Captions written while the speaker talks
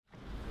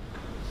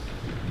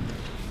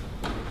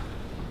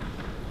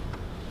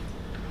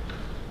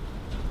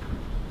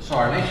So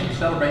our nation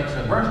celebrates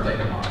a birthday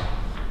tomorrow.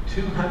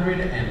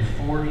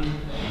 240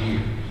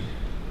 years.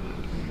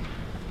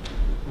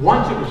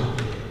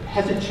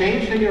 Has it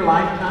changed in your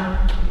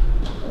lifetime?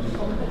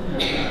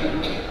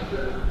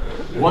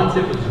 Once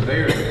it was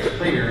very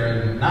clear,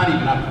 and not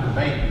even up for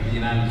debate, that the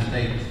United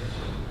States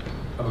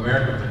of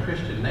America was a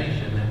Christian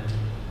nation, and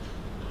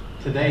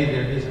today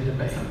there is a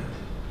debate.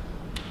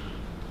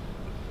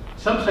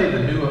 Some say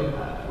the new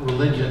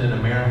religion in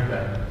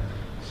America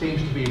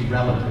seems to be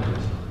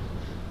relativism.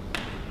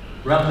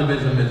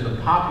 Relativism is the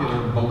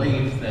popular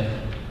belief that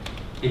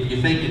if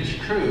you think it's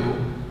true,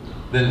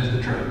 then it's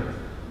the truth.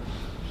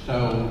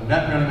 So it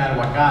doesn't really matter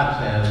what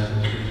God says,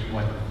 it's just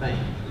what you think.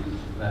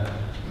 That's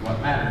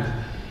what matters.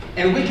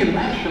 And we can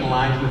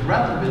rationalize with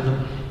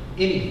relativism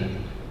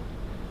anything.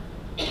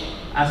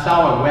 I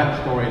saw a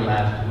web story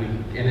last week,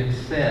 and it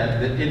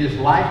said that it is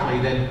likely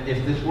that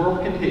if this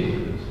world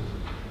continues,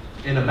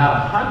 in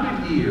about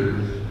 100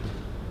 years,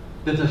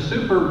 that the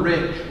super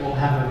rich will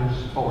have a new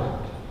sport.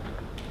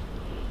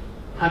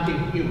 Hunting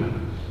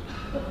humans.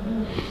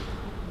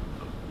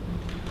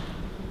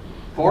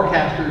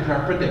 Forecasters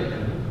are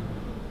predicting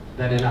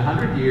that in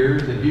 100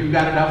 years, if you've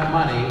got enough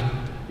money,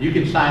 you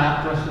can sign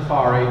up for a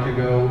safari to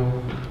go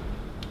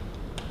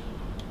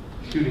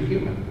shoot a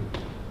human.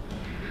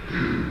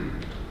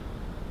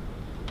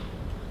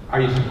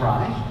 Are you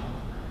surprised?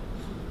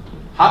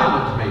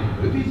 Hollywood's made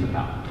movies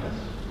about this.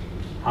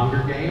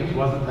 Hunger Games,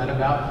 wasn't that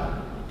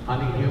about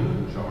hunting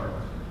humans? Or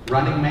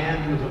Running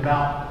Man was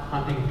about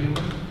hunting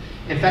humans.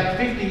 In fact,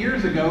 50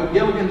 years ago,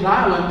 Gilligan's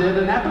Island did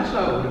an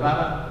episode about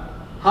a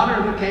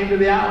hunter that came to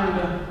the island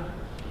to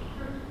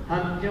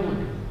hunt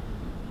Gilligan.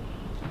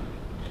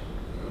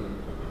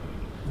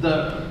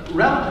 The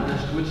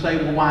relativist would say,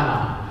 well, why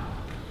not?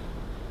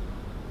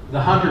 The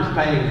hunter's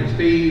paying his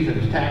fees and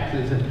his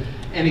taxes,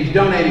 and he's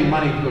donating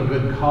money to a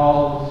good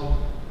cause.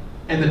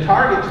 And the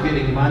target's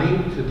getting money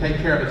to take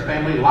care of his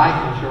family,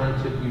 life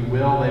insurance, if you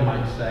will, they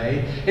might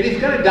say. And he's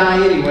going to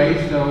die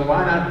anyway, so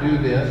why not do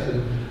this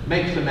and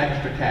make some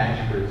extra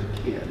cash for his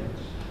kids?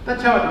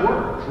 That's how it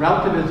works.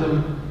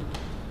 Relativism,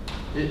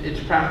 it's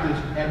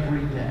practiced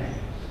every day.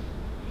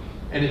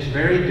 And it's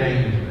very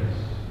dangerous.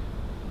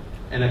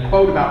 And a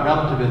quote about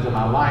relativism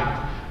I liked,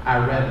 I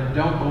read,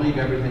 don't believe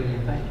everything you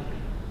think.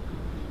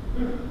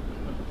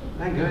 Isn't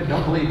that good?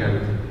 Don't believe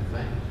everything you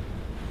think.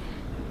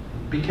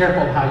 Be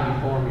careful how you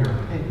form your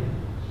opinion.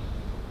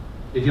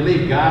 If you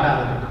leave God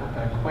out of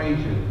the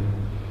equation,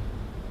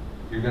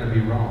 you're going to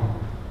be wrong.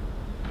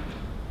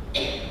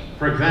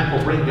 For example,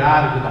 bring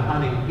God into the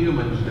hunting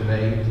humans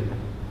debate.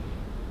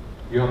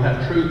 You'll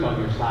have truth on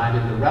your side,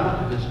 and the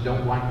relativists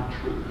don't like the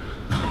truth.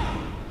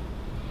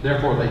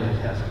 Therefore, they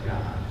detest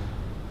God.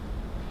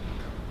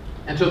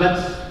 And so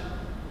that's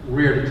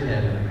reared its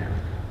head in America.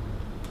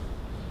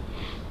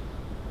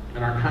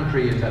 And our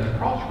country is at a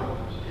crossroads.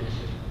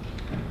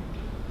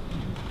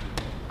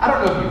 I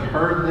don't know if you've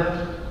heard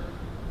this,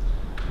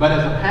 but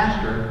as a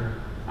pastor,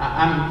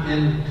 I'm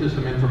into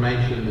some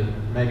information that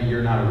maybe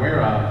you're not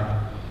aware of.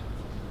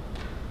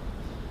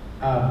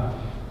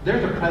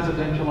 There's a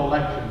presidential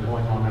election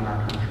going on in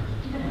our country.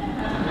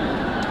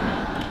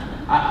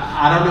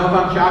 I don't know if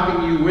I'm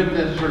shocking you with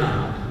this or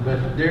not,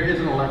 but there is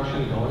an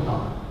election going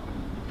on.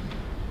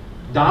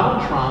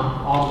 Donald Trump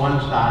on one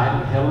side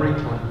and Hillary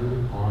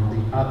Clinton on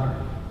the other.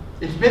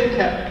 It's been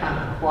kept kind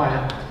of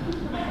quiet.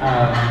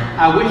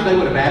 I wish they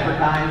would have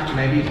advertised,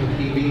 maybe some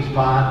TV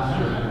spots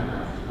or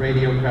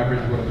radio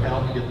coverage would have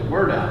helped get the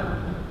word out.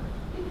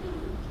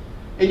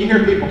 And you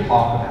hear people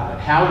talk about it.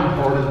 How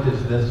important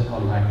is this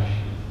election?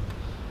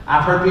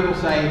 I've heard people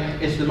say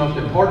it's the most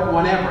important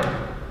one ever.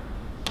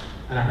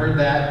 And I heard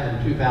that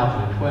in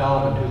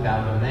 2012, and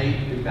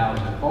 2008,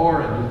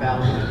 2004, and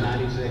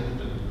 2096.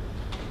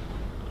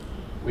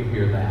 We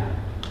hear that.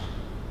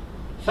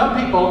 Some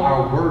people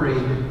are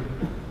worried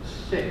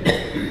sick.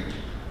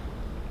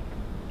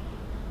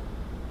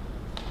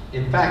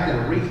 In fact, in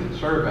a recent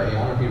survey, I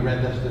don't know if you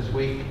read this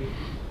week,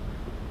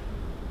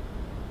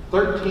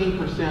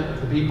 13% of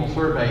the people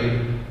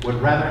surveyed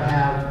would rather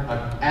have an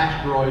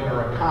asteroid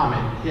or a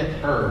comet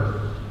hit Earth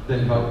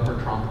than vote for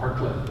Trump or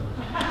Clinton.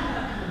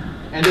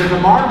 And there's a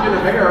margin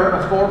of error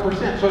of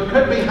 4%, so it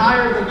could be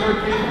higher than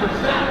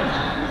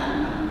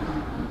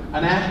 13%.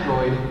 An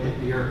asteroid hit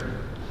the Earth.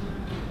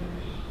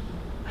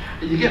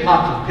 You get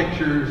lots of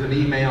pictures and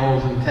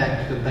emails and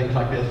texts and things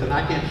like this, and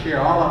I can't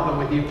share all of them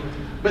with you.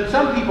 But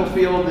some people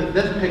feel that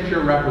this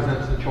picture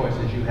represents the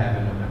choices you have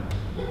in November.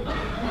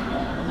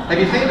 Have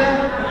you seen that?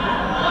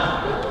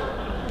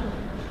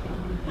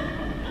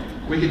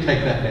 We can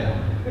take that down.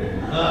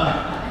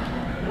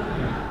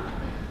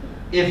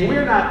 If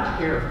we're not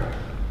careful,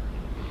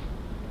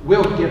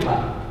 we'll give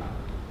up.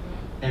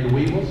 And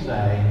we will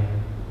say,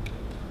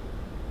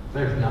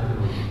 there's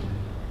nothing we can do.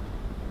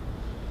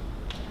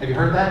 Have you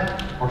heard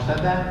that or said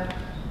that?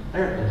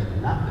 There is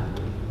nothing we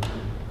can do.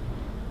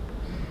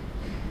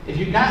 If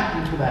you've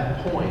gotten to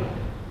that point,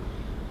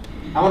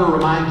 I want to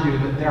remind you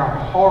that there are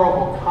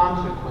horrible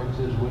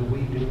consequences when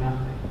we do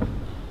nothing.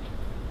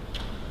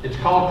 It's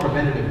called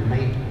preventative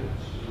maintenance.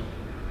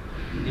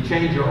 It's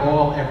change your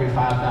oil every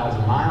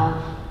 5,000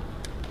 miles.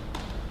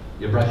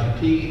 You brush your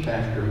teeth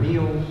after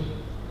meals.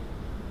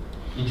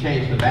 You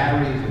change the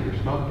batteries of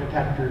your smoke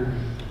detectors.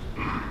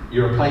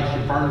 You replace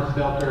your furnace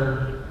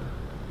filter.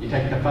 You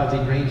take the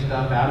fuzzy green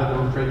stuff out of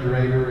the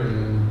refrigerator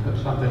and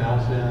put something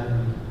else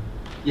in.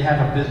 You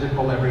have a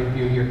physical every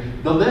few years.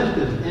 The list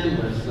is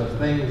endless of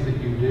things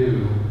that you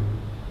do.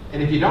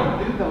 And if you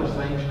don't do those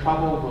things,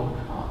 trouble will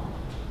come.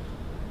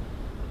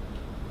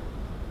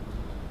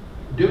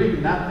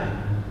 Doing nothing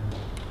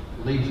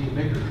leads to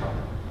bigger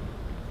trouble.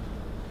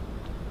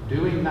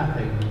 Doing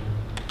nothing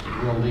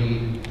will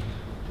lead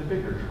to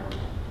bigger trouble.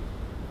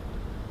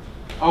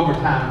 Over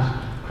time,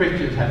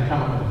 Christians have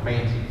come up with a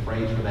fancy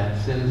phrase for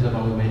that, sins of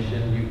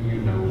omission.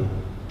 You know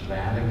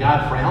that. And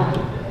God frowns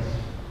at this.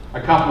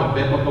 A couple of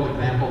biblical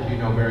examples you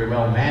know very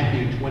well.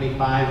 Matthew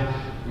 25,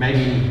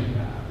 maybe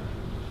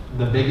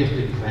the biggest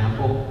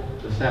example,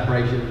 the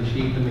separation of the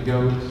sheep and the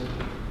goats.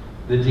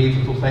 That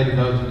Jesus will say to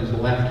those in his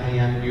left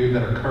hand, you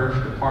that are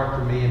cursed, depart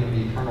from me into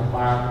the eternal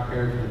fire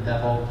prepared for the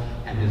devil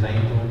and his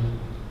angels.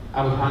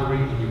 I was hungry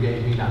and you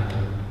gave me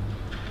nothing.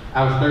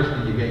 I was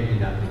thirsty, you gave me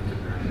nothing to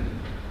drink.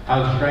 I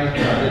was a stranger,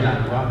 you did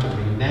not welcome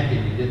me.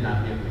 Naked, you did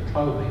not give me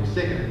clothing.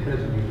 Sick and in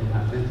prison, you did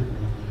not visit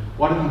me.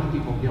 What are these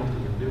people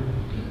guilty of doing?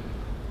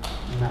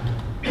 Nothing.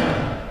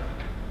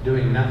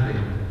 Doing nothing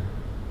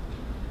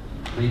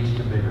leads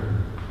to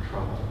bigger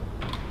trouble.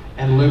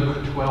 And Luke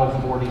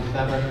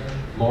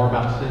 12:47, more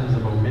about sins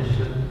of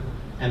omission.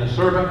 And a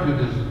servant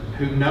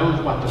who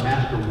knows what the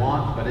master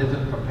wants but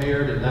isn't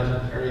prepared and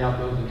doesn't carry out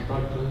those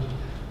instructions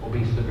will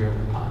be severely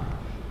punished.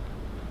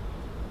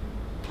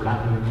 We're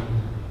not doing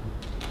anything.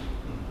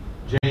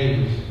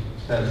 James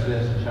says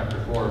this in chapter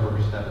 4,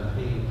 verse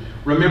 17.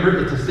 Remember,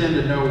 it's a sin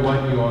to know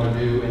what you ought to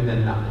do and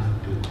then not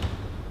do it.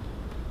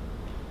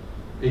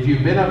 If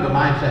you've been of the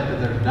mindset that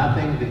there's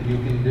nothing that you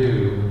can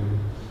do,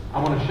 I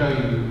want to show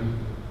you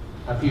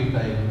a few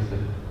things that,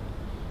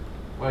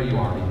 well, you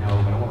already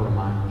know, but I want to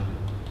remind you.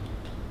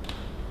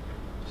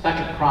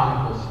 2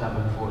 Chronicles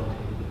 7:14.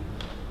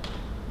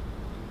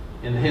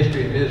 In the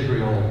history of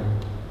Israel,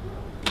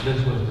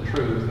 this was the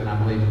truth, and I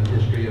believe in the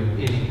history of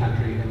any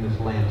country in this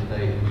land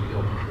today, it is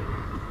still the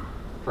truth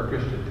for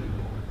Christian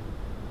people.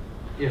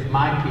 If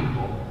my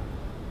people,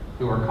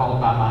 who are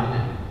called by my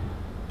name,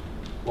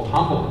 will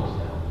humble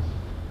themselves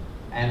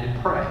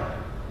and pray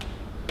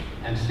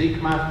and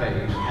seek my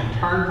face and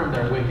turn from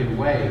their wicked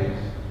ways,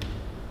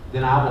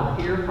 then I will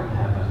hear from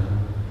heaven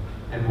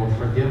and will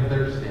forgive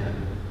their sin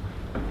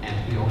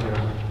and heal their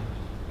land.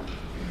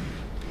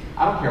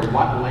 I don't care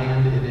what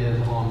land it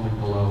is on the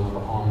globe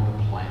or on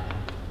the planet.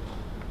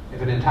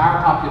 If an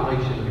entire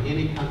population of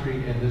any country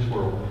in this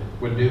world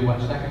would do what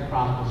 2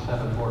 Chronicles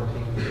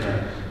 7:14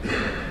 says,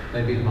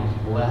 they'd be the most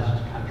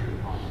blessed country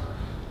on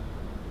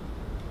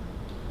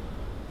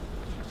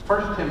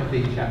earth. 1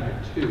 Timothy chapter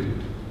 2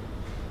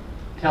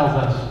 tells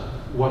us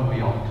what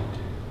we ought to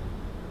do.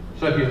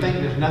 So if you think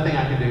there's nothing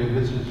I can do,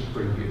 this is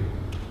for you.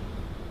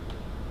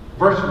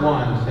 Verse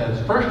 1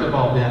 says, first of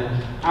all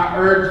then, I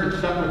urge that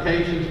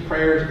supplications,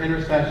 prayers,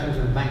 intercessions,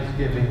 and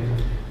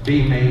thanksgivings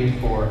be made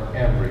for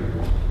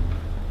everyone.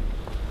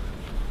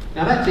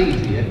 Now that's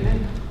easy, isn't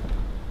it?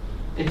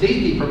 It's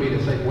easy for me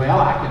to say,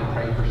 well, I can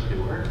pray for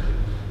Stuart.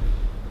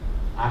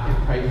 I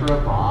can pray for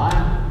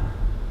Yvonne.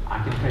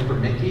 I can pray for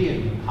Mickey,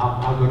 and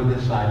I'll go to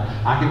this side.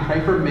 I can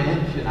pray for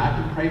Mitch, and I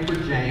can pray for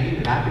Jane,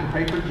 and I can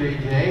pray for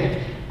JJ,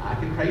 and I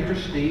can pray for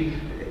Steve.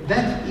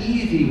 That's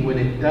easy when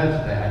it does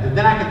that. And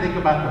then I can think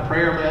about the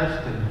prayer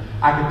list, and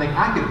I can think,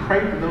 I can pray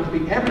for those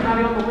people.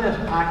 Everybody on the list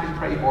I can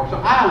pray for. So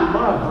I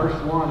love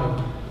verse 1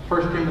 of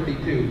 1 Timothy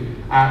 2.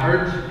 I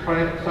urge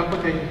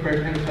supplications,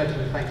 prayers,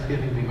 intercessions, and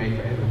thanksgiving be made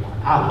for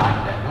everyone. I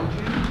like that, don't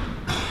you?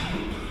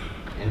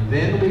 And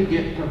then we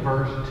get to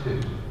verse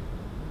 2.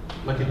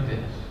 Look at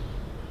this.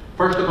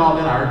 First of all,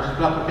 then, I urge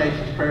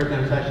supplications, prayers,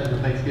 intercessions,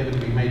 and thanksgiving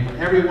to be made for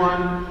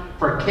everyone,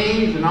 for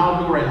kings and all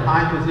who are in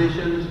high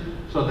positions,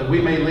 so that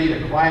we may lead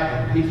a quiet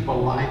and peaceful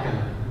life in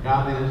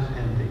godliness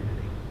and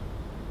dignity.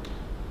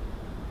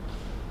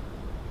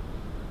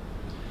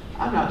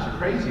 I'm not so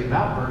crazy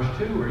about verse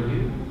 2, are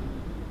you?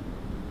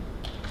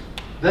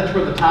 That's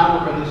where the title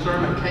for this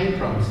sermon came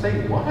from.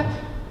 Say what?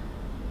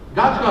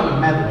 God's going to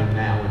meddling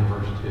now in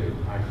verse 2,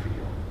 I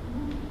feel.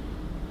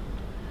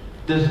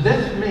 Does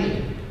this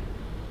mean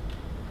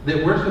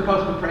that we're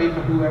supposed to pray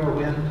for whoever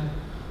wins?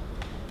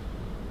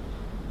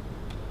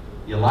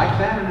 You like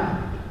that or not?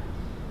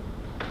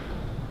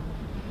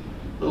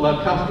 A little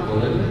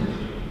uncomfortable, isn't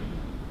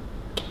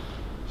it?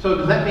 So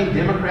does that mean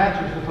Democrats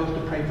are supposed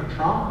to pray for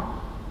Trump?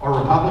 Or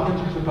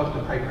Republicans are supposed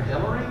to pray for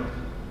Hillary?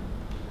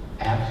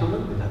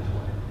 Absolutely, that's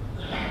what it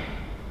is.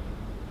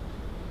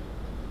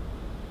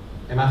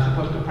 Am I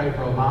supposed to pray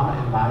for Obama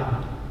and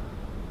Biden?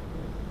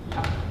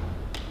 Yeah.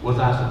 Was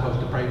I supposed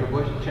to pray for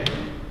Bush and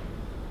Cheney?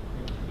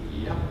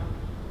 Yep.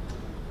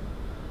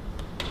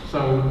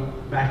 So,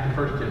 back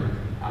to 1 Timothy.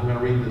 I'm going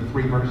to read the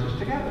 3 verses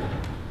together.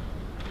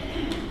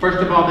 First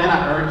of all, then,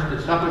 I urge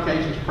that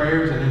supplications,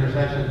 prayers, and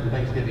intercessions and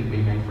thanksgiving be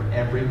made for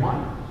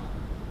everyone,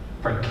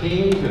 for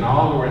kings and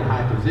all who are in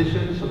high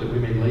positions, so that we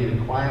may lead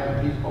a quiet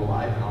and peaceful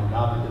life in all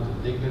godliness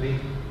and dignity.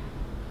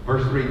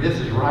 Verse 3, this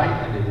is right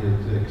and it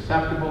is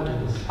acceptable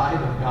in the sight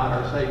of God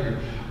our Savior.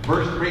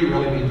 Verse 3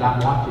 really means I'm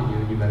watching you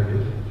and you better do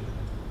it.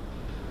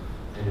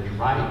 It is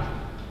right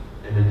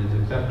and it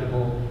is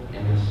acceptable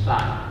in the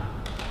sight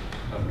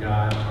of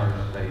God our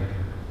Savior.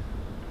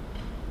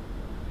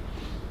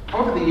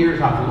 Over the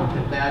years I've looked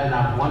at that and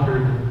I've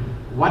wondered,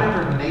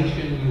 whatever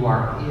nation you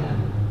are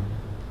in,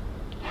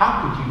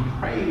 how could you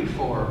pray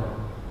for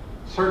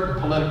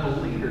certain political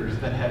leaders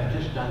that have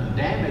just done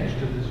damage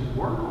to this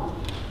world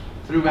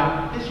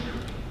throughout history?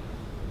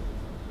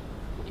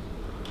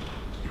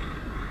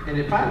 And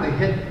it finally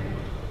hit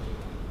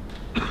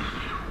me.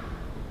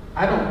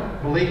 I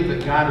don't believe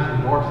that God is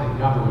endorsing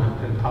government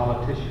and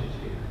politicians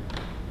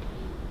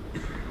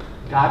here.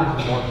 God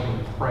is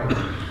endorsing prayer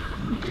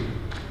here.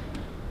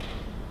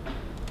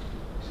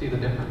 See the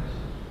difference?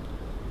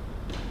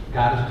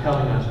 God is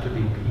telling us to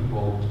be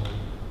people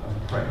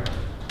of prayer.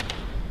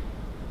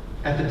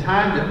 At the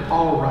time that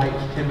Paul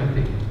writes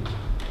Timothy,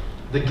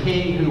 the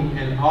king who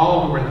and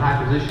all who were in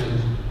high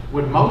positions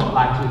would most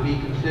likely be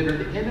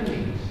considered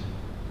enemies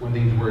when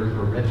these words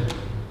were written.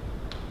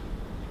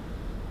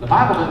 The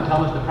Bible doesn't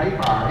tell us to pray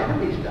for our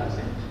enemies, does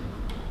it?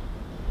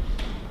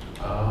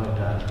 Oh, it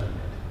doesn't.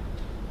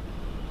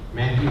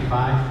 Matthew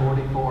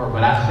 5:44.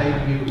 But I say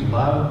to you,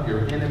 love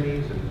your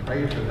enemies and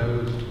pray for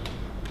those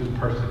who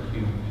persecute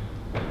you.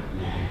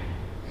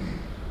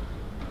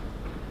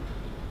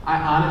 I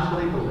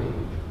honestly believe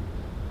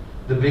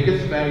the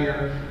biggest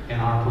failure in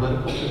our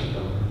political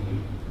system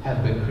has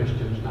been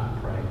Christians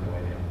not praying the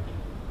way they ought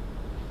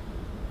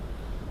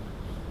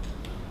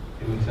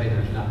to. And we say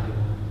there's nothing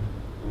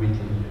we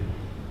can do.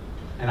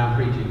 And I'm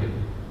preaching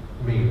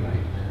at me right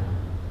now.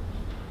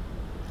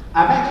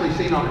 I've actually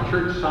seen on a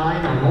church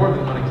sign on more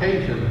than one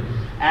occasion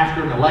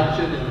after an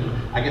election, and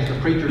I guess the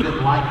preacher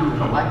didn't like who was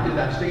elected,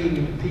 I've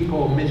seen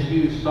people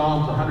misuse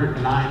Psalms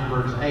 109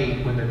 verse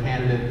 8 when their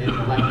candidate is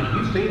elected.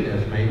 You've seen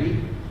this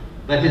maybe.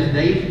 Let his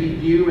days be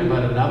few and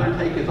let another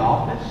take his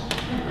office.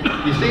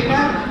 You see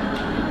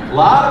that? A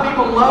lot of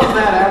people love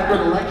that after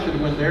an election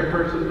when their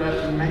person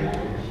doesn't make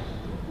it.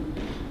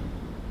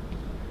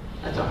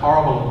 That's a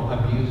horrible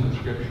abuse of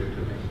Scripture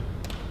to me.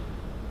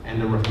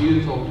 And the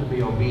refusal to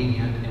be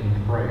obedient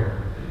in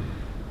prayer.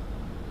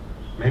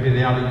 Maybe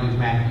they ought to use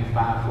Matthew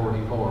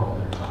 5:44 on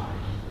their sign.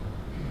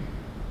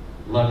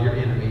 Love your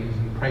enemies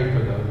and pray for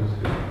those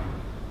who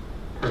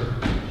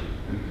persecute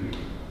you.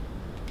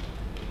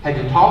 Have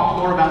you talked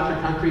more about your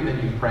country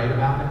than you've prayed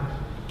about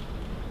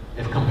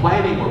it? If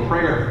complaining were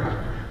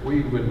prayer,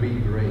 we would be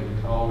great.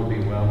 All would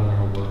be well in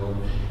our world.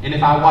 And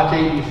if I watch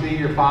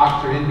ABC or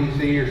Fox or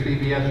NBC or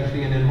CBS or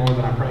CNN more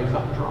than I pray,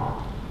 something's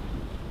wrong.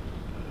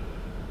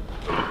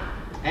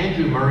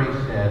 Andrew Murray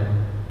said,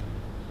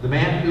 the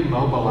man who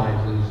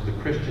mobilizes the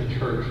Christian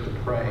church to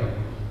pray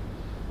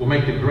will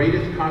make the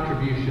greatest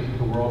contribution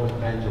to world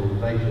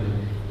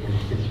evangelization in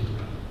history.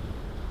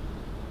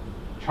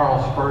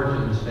 Charles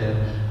Spurgeon said,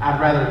 I'd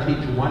rather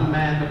teach one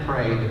man to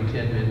pray than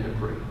 10 men to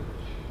preach.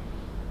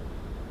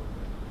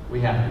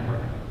 We have to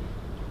pray.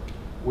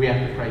 We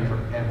have to pray for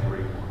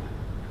everyone,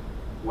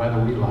 whether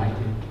we like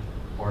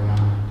it or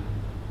not.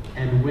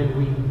 And when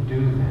we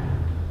do that,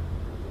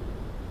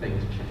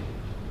 things change.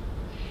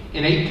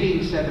 In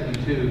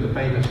 1872, the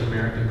famous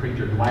American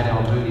preacher Dwight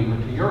L. Moody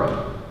went to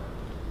Europe,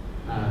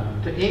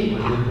 to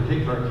England in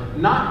particular,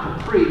 not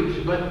to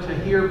preach, but to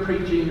hear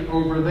preaching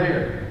over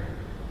there.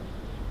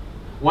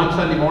 One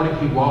Sunday morning,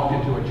 he walked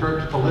into a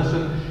church to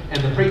listen,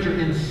 and the preacher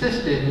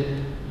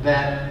insisted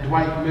that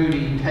Dwight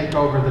Moody take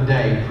over the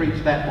day,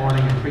 preach that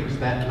morning and preach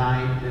that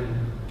night.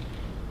 And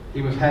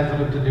he was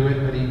hesitant to do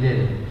it, but he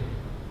did it.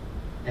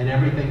 And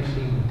everything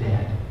seemed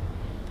dead.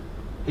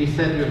 He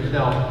said to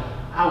himself,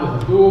 I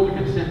was a fool to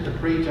consent to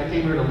preach. I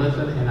came here to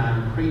listen, and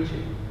I'm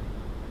preaching.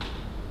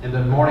 And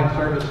the morning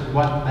service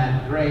wasn't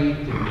that great,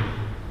 and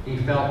he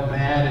felt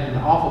bad, and the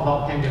awful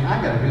thought came to him,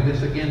 I got to do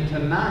this again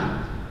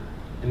tonight.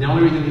 And the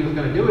only reason he was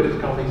going to do it is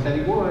because he said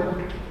he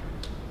would.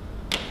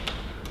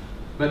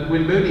 But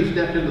when Moody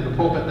stepped into the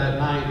pulpit that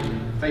night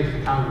and faced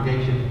the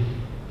congregation,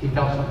 he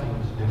felt something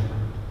was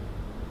different.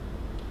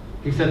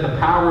 He said the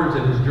powers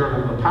in his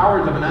journal, the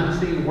powers of an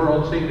unseen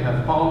world seemed to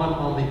have fallen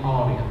on the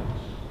audience.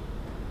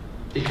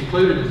 He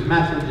concluded his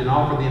message and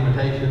offered the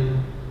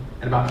invitation,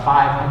 and about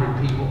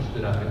 500 people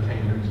stood up and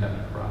came to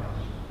accept Christ.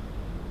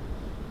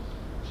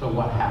 So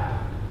what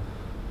happened?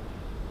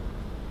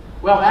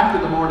 Well,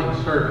 after the morning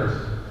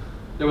service,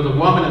 there was a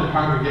woman in the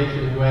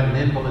congregation who had an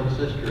invalid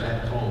sister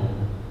at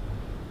home.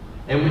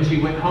 And when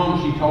she went home,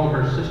 she told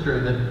her sister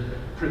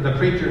that the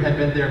preacher had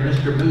been there,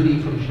 Mr.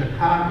 Moody from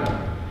Chicago.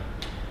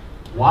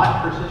 What?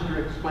 Her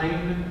sister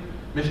exclaimed.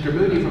 Mr.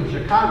 Moody from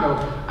Chicago.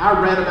 I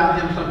read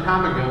about him some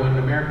time ago in an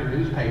American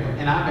newspaper,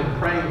 and I've been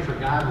praying for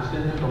God to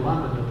send him to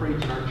London to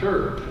preach in our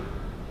church.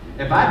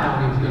 If I'd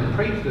known he was going to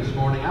preach this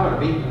morning, I would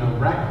have eaten no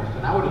breakfast,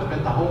 and I would have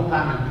spent the whole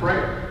time in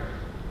prayer.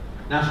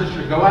 Now,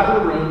 sister, go out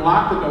of the room,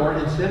 lock the door,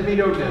 and send me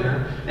to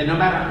dinner, and no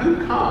matter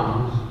who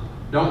comes,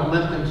 Don't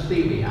let them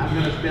see me. I'm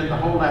going to spend the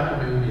whole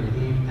afternoon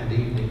and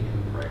evening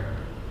in prayer.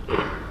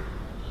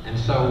 And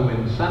so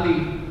when Sunday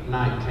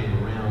night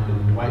came around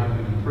and Dwight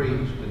Moody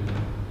preached, and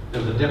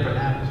there was a different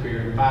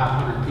atmosphere, and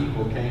 500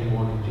 people came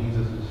wanting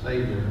Jesus as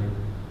Savior,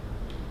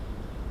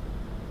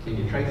 can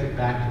you trace it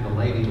back to the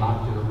lady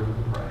locked in a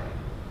room praying?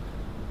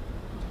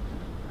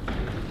 I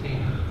think you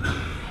can.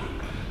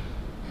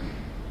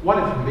 What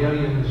if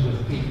millions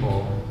of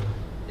people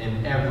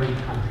in every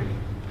country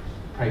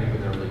prayed for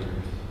their leaders?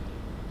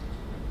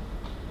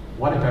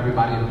 What if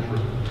everybody in this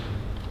room?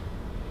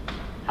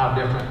 How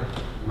different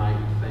might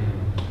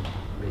things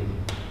be?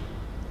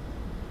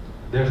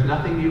 There's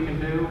nothing you can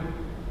do.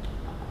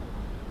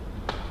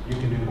 You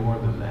can do more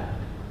than that.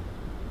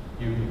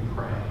 You can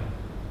pray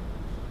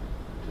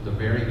to the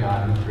very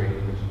God who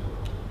created this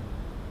world.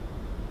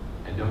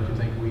 And don't you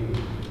think we need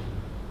to?